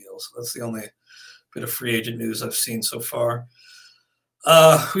league deal. So that's the only bit of free agent news I've seen so far.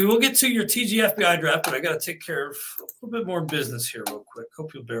 We will get to your TGFBI draft, but I got to take care of a little bit more business here real quick.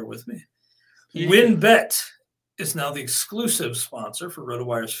 Hope you'll bear with me. Yeah. WynnBET is now the exclusive sponsor for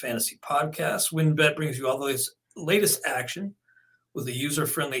RotoWire's fantasy podcast. WynnBET brings you all the latest action with a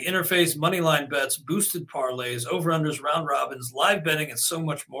user-friendly interface, moneyline bets, boosted parlays, over-unders, round robins, live betting, and so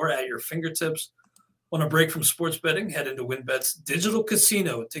much more at your fingertips. Want a break from sports betting? Head into WynnBET's digital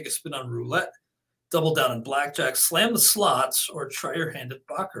casino and take a spin on roulette, double down in blackjack, slam the slots, or try your hand at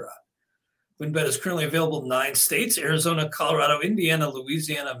baccarat. WynnBET is currently available in 9 states: Arizona, Colorado, Indiana,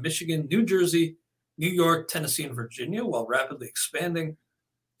 Louisiana, Michigan, New Jersey, New York, Tennessee, and Virginia, while rapidly expanding.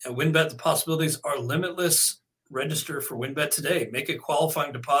 At WynnBET, the possibilities are limitless. Register for WynnBET today. Make a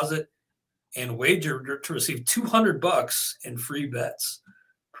qualifying deposit and wager to receive $200 in free bets.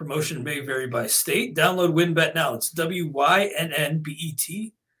 Promotion may vary by state. Download WynnBET now. It's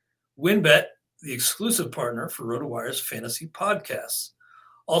WYNNBET. WynnBET, the exclusive partner for RotoWire's fantasy podcasts.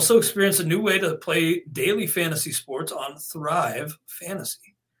 Also experience a new way to play daily fantasy sports on Thrive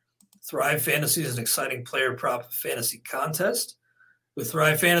Fantasy. Thrive Fantasy is an exciting player prop fantasy contest. With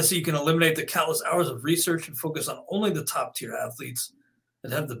Thrive Fantasy, you can eliminate the countless hours of research and focus on only the top-tier athletes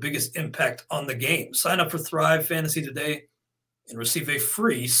that have the biggest impact on the game. Sign up for Thrive Fantasy today and receive a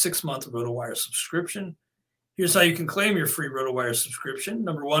free 6-month RotoWire subscription. Here's how you can claim your free RotoWire subscription.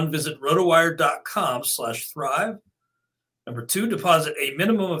 Number 1, visit rotowire.com/thrive. Number 2, deposit a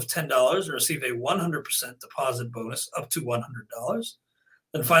minimum of $10 and receive a 100% deposit bonus up to $100.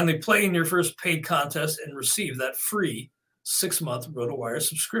 Then finally, play in your first paid contest and receive that free 6-month RotoWire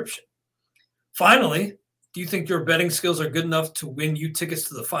subscription. Finally, do you think your betting skills are good enough to win you tickets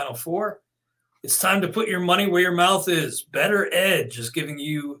to the Final Four? It's time to put your money where your mouth is. Better Edge is giving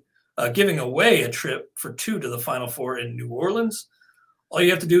away a trip for 2 to the Final Four in New Orleans. All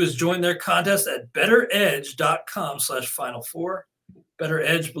you have to do is join their contest at betteredge.com/Final Four. Better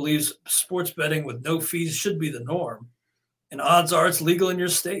Edge believes sports betting with no fees should be the norm, and odds are it's legal in your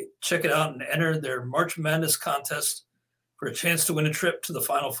state. Check it out and enter their March Madness contest for a chance to win a trip to the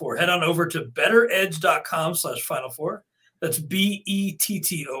Final Four. Head on over to betteredge.com/Final Four. That's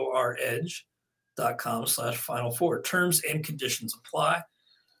BETTOR edge.com/Final Four. Terms and conditions apply.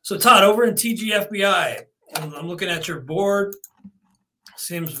 So Todd, over in TGFBI, I'm looking at your board.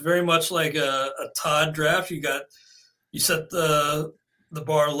 Seems very much like a Todd draft. You set the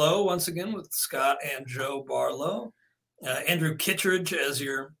bar low once again with Scott and Joe Barlow. Andrew Kittredge as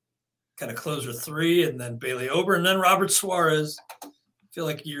your kind of closer 3, and then Bailey Ober, and then Robert Suarez. I feel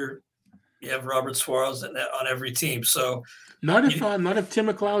like you have Robert Suarez on every team. So not if Tim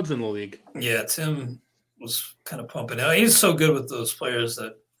McLeod's in the league. Yeah, Tim was kind of pumping out. He's so good with those players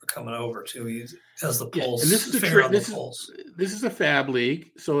that are coming over too. He has the pulse. And this is a fab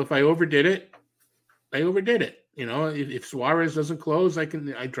league. So if I overdid it, I overdid it. You know, if Suarez doesn't close, I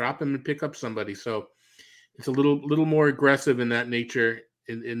drop him and pick up somebody. So it's a little more aggressive in that nature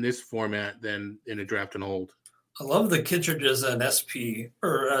in this format than in a draft and hold. I love the Kittredge as an SP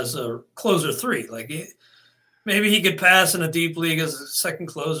or as a closer 3. Like maybe he could pass in a deep league as a second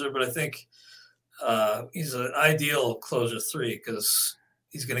closer, but I think he's an ideal closer 3 because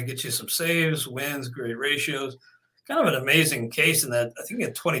he's going to get you some saves, wins, great ratios. Kind of an amazing case in that I think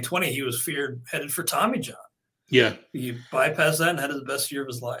in 2020 he was headed for Tommy John. Yeah, he bypassed that and had the best year of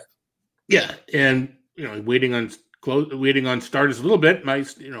his life. Yeah, and waiting on starters a little bit. I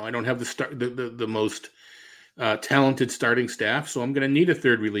don't have the most talented starting staff, so I'm going to need a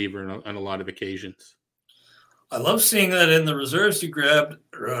third reliever on a lot of occasions. I love seeing that in the reserves you grabbed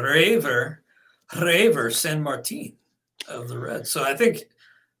Reiver Sanmartin of the Reds. So I think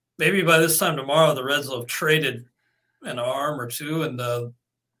maybe by this time tomorrow the Reds will have traded an arm or two, and there'll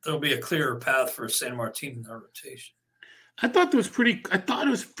be a clearer path for Sanmartin in their rotation. I thought it was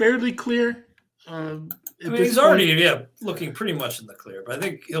fairly clear. He's already looking pretty much in the clear, but I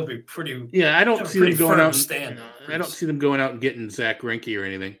think he'll be pretty. Yeah, I don't see them going out. I don't see them going out and getting Zach Greinke or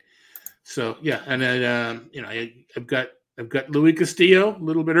anything. So yeah, and then I've got Luis Castillo a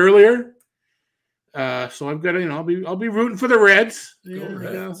little bit earlier. So I've got I'll be rooting for the Reds.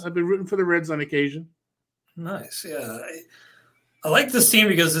 I've been rooting for the Reds on occasion. Nice, yeah. I like this team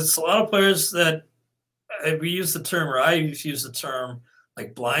because it's a lot of players that we use the term, or I use the term,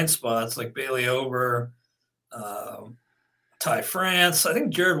 like blind spots, like Bailey Ober, Ty France. I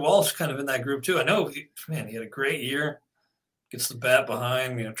think Jared Walsh kind of in that group too. I know, he had a great year. Gets the bat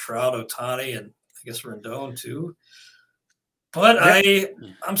behind, Trout, Ohtani, and I guess Rendon too. But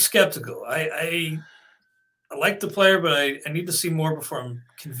I'm skeptical. I like the player, but I need to see more before I'm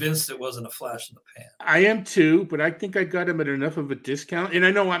convinced it wasn't a flash in the pan. I am too, but I think I got him at enough of a discount. And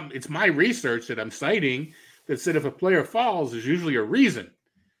I know it's my research that I'm citing that said if a player falls, there's usually a reason.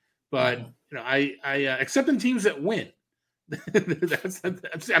 But I except in teams that win. I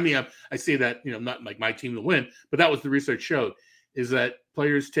say that not like my team to win, but that was the research showed is that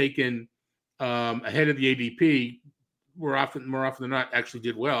players taken ahead of the ADP more often than not actually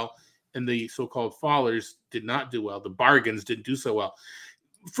did well, and the so-called fallers did not do well. The bargains didn't do so well.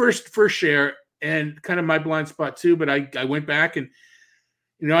 First share, and kind of my blind spot too. But I went back and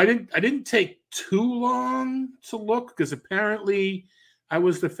I didn't take too long to look because apparently I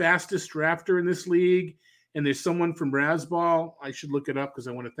was the fastest drafter in this league. And there's someone from Razzball, I should look it up because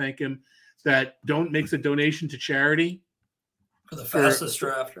I want to thank him, that makes a donation to charity. For the fastest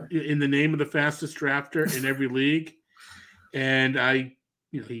drafter. In the name of the fastest drafter in every league. And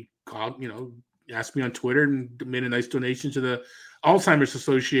he called, asked me on Twitter and made a nice donation to the Alzheimer's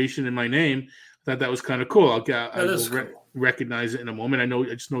Association in my name. I thought that was kind of cool. I will recognize it in a moment. I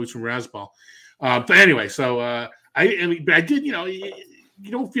just know he's from Razzball. But anyway, so I mean, but I did, you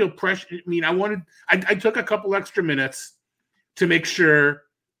don't feel pressure. I mean, I took a couple extra minutes to make sure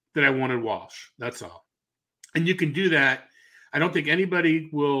that I wanted Walsh. That's all. And you can do that. I don't think anybody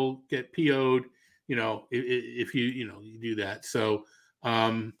will get PO'd, if you do that. So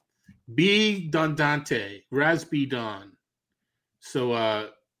B Dondante, Raz B Don. So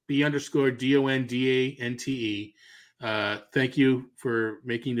B_DONDANTE. Thank you for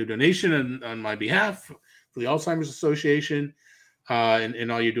making the donation on my behalf for the Alzheimer's Association,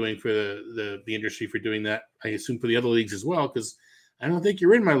 and all you're doing for the industry for doing that. I assume for the other leagues as well, because I don't think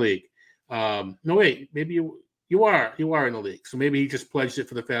you're in my league. No, wait, maybe you are in the league. So maybe he just pledged it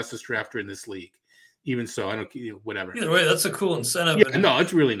for the fastest drafter in this league. Even so, I don't, whatever. Either way, that's a cool incentive. Yeah, no,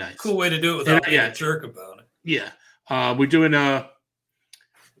 it's really nice. Cool way to do it without being a jerk about it. Yeah, we're doing the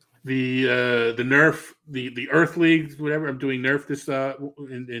Nerf, the Earth League, whatever. I'm doing Nerf this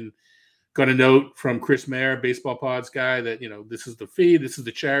and got a note from Chris Mayer, Baseball Pods guy, that this is the fee, this is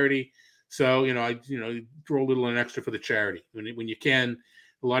the charity. So I throw a little an extra for the charity when you can.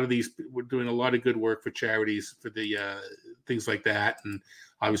 A lot of these, we're doing a lot of good work for charities for the things like that, and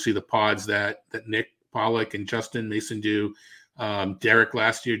obviously the pods that Nick Pollock and Justin Mason do, Derek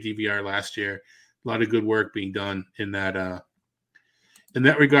last year, DVR last year. A lot of good work being done in that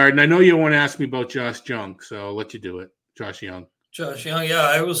regard. And I know you want to ask me about Josh Young, so I'll let you do it. Josh Young,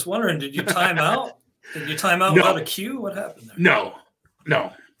 yeah. I was wondering, did you time out? Did you time out without a cue? What happened there?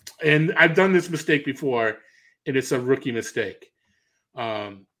 No. And I've done this mistake before, and it's a rookie mistake.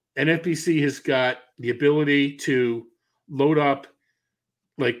 NFBC has got the ability to load up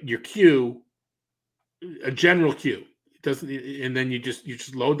like your queue, a general queue. It doesn't, and then you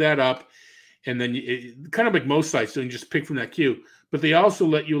just load that up, and then kind of like most sites, so you just pick from that queue. But they also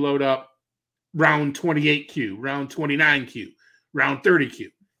let you load up round 28 queue, round 29 queue, round 30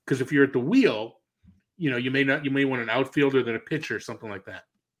 queue. Because if you're at the wheel, you may want an outfielder than a pitcher, something like that.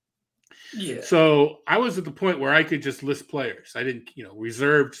 Yeah. So I was at the point where I could just list players. I didn't,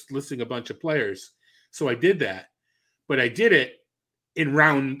 reserve listing a bunch of players. So I did that, but I did it in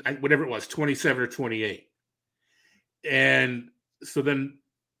round, whatever it was, 27 or 28. And so then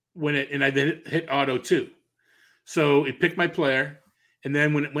I then hit auto too. So it picked my player. And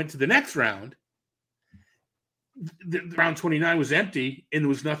then when it went to the next round, the round 29 was empty and there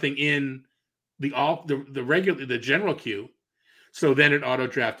was nothing in the general queue. So then it auto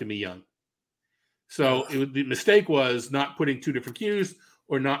drafted me Young. So the mistake was not putting two different queues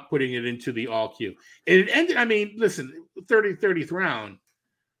or not putting it into the all queue. And it ended, listen, 30th round,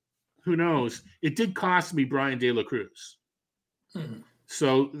 who knows? It did cost me Brian De La Cruz.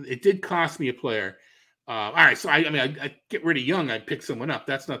 So it did cost me a player. All right, so I get rid of Young, I pick someone up.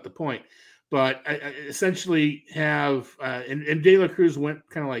 That's not the point. But I essentially have, and De La Cruz went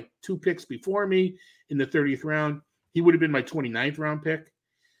kind of like 2 picks before me in the 30th round. He would have been my 29th round pick.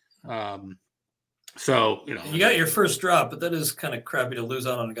 So, you got your first drop, but that is kind of crappy to lose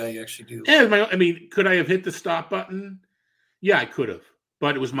out on a guy you actually do. And could I have hit the stop button? Yeah, I could have,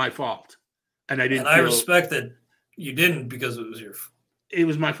 but it was my fault. And I didn't. And I respect that you didn't, because it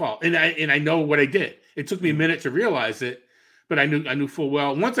was my fault. And I know what I did. It took me a minute to realize it, but I knew full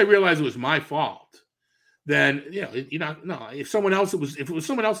well. Once I realized it was my fault, then, if it was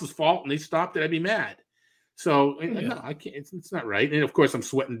someone else's fault and they stopped it, I'd be mad. So no, I can't. It's not right. And of course, I'm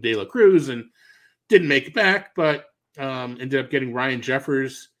sweating De La Cruz and didn't make it back, but ended up getting Ryan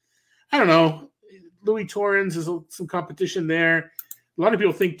Jeffers. I don't know. Louis Torrens is some competition there. A lot of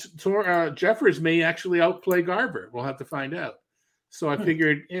people think Jeffers may actually outplay Garver. We'll have to find out. So I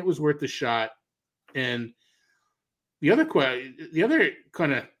figured it was worth the shot. And the other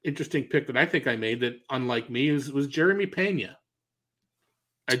kind of interesting pick that I think I made that, unlike me, was Jeremy Pena.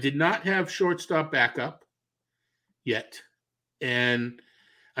 I did not have shortstop backup yet, and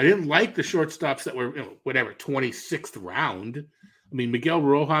I didn't like the shortstops that were 26th round. Miguel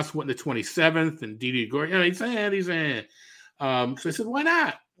Rojas went in the 27th, and Didi Gregorius. So I said, why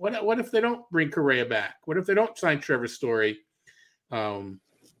not? What if they don't bring Correa back? What if they don't sign Trevor Story? Give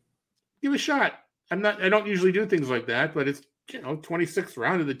a shot. I don't usually do things like that, but it's 26th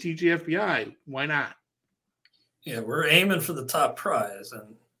round of the TGFBI. Why not? Yeah, we're aiming for the top prize,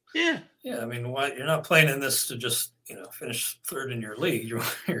 and yeah. Why you're not playing in this to just finish third in your league?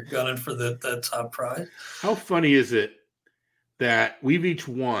 You're gunning for that top prize. How funny is it that we've each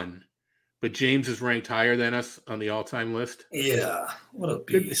won, but James is ranked higher than us on the all-time list? Yeah, what a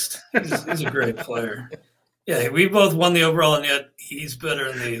beast! He's a great player. Yeah, we both won the overall, and yet he's better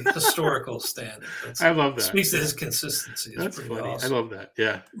in the historical standing. I love that. Speaks to his consistency. That's funny. Awesome. I love that.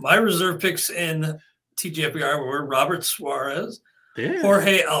 Yeah. My reserve picks in TGFBR were Robert Suarez, Yeah.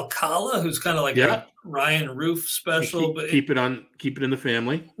 Jorge Alcala, who's kind of like a Ryan Roof special, but keep it in the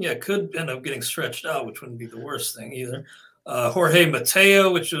family. Yeah, it could end up getting stretched out, which wouldn't be the worst thing either. Jorge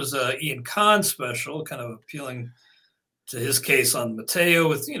Mateo, which was Ian Kahn special, kind of appealing to his case on Mateo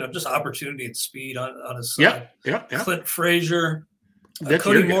with, just opportunity and speed on his side. Yeah. Clint Frazier,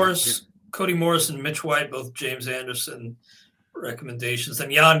 Cody Morris and Mitch White, both James Anderson recommendations,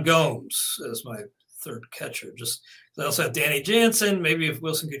 and Jan Gomes as my third catcher. I also have Danny Jansen. Maybe if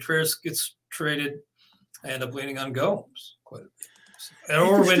Wilson Contreras gets traded, I end up leaning on Gomes quite a bit.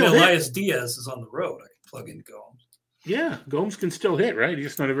 Or when Elias Diaz is on the road, I can plug in Gomes. Yeah, Gomes can still hit, right? He's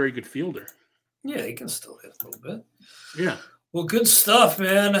just not a very good fielder. Yeah, he can still hit a little bit. Yeah. Well, good stuff,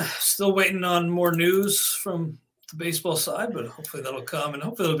 man. Still waiting on more news from the baseball side, but hopefully that'll come, and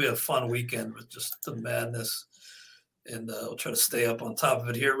hopefully it'll be a fun weekend with just the madness. And we'll try to stay up on top of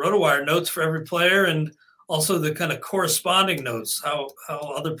it here. RotoWire notes for every player, and also the kind of corresponding notes, how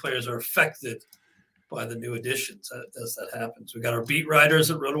other players are affected by the new additions as that happens. We got our beat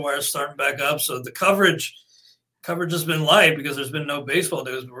writers at RotoWire starting back up, so the coverage has been light because there's been no baseball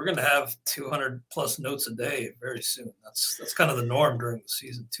news, but we're going to have 200 plus notes a day very soon. That's kind of the norm during the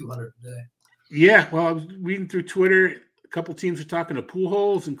season, 200 a day. Yeah, well, I was reading through Twitter. A couple teams are talking to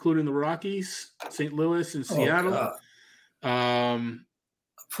Pujols, including the Rockies, St. Louis, and Seattle.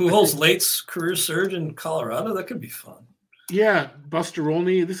 Pujols' late career surge in Colorado, that could be fun. Yeah, Buster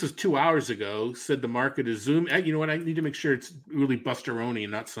Olney, this is 2 hours ago, said the market is zoom. You know what? I need to make sure it's really Buster Olney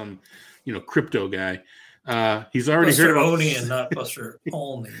and not some, crypto guy. He's already heard about Olney and not Buster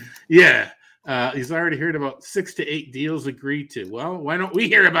Olney. Yeah, he's already heard about 6 to 8 deals agreed to. Well, why don't we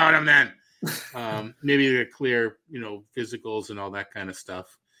hear about them then? Maybe they're clear, physicals and all that kind of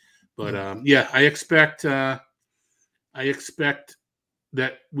stuff. But I expect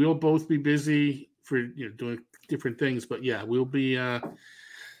that we'll both be busy for doing different things. But yeah, we'll be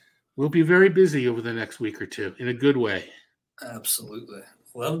very busy over the next week or two in a good way. Absolutely.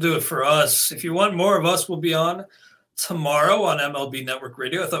 Well, that'll do it for us. If you want more of us, we'll be on tomorrow on MLB Network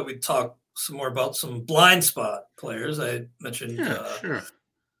Radio. I thought we'd talk some more about some blind spot players. I mentioned sure.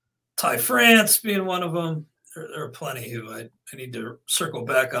 Ty France being one of them. There are plenty who I need to circle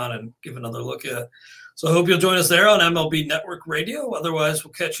back on and give another look at. So I hope you'll join us there on MLB Network Radio. Otherwise,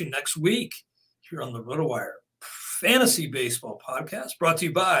 we'll catch you next week here on the RotoWire Fantasy Baseball Podcast, brought to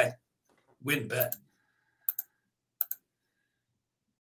you by WynnBET.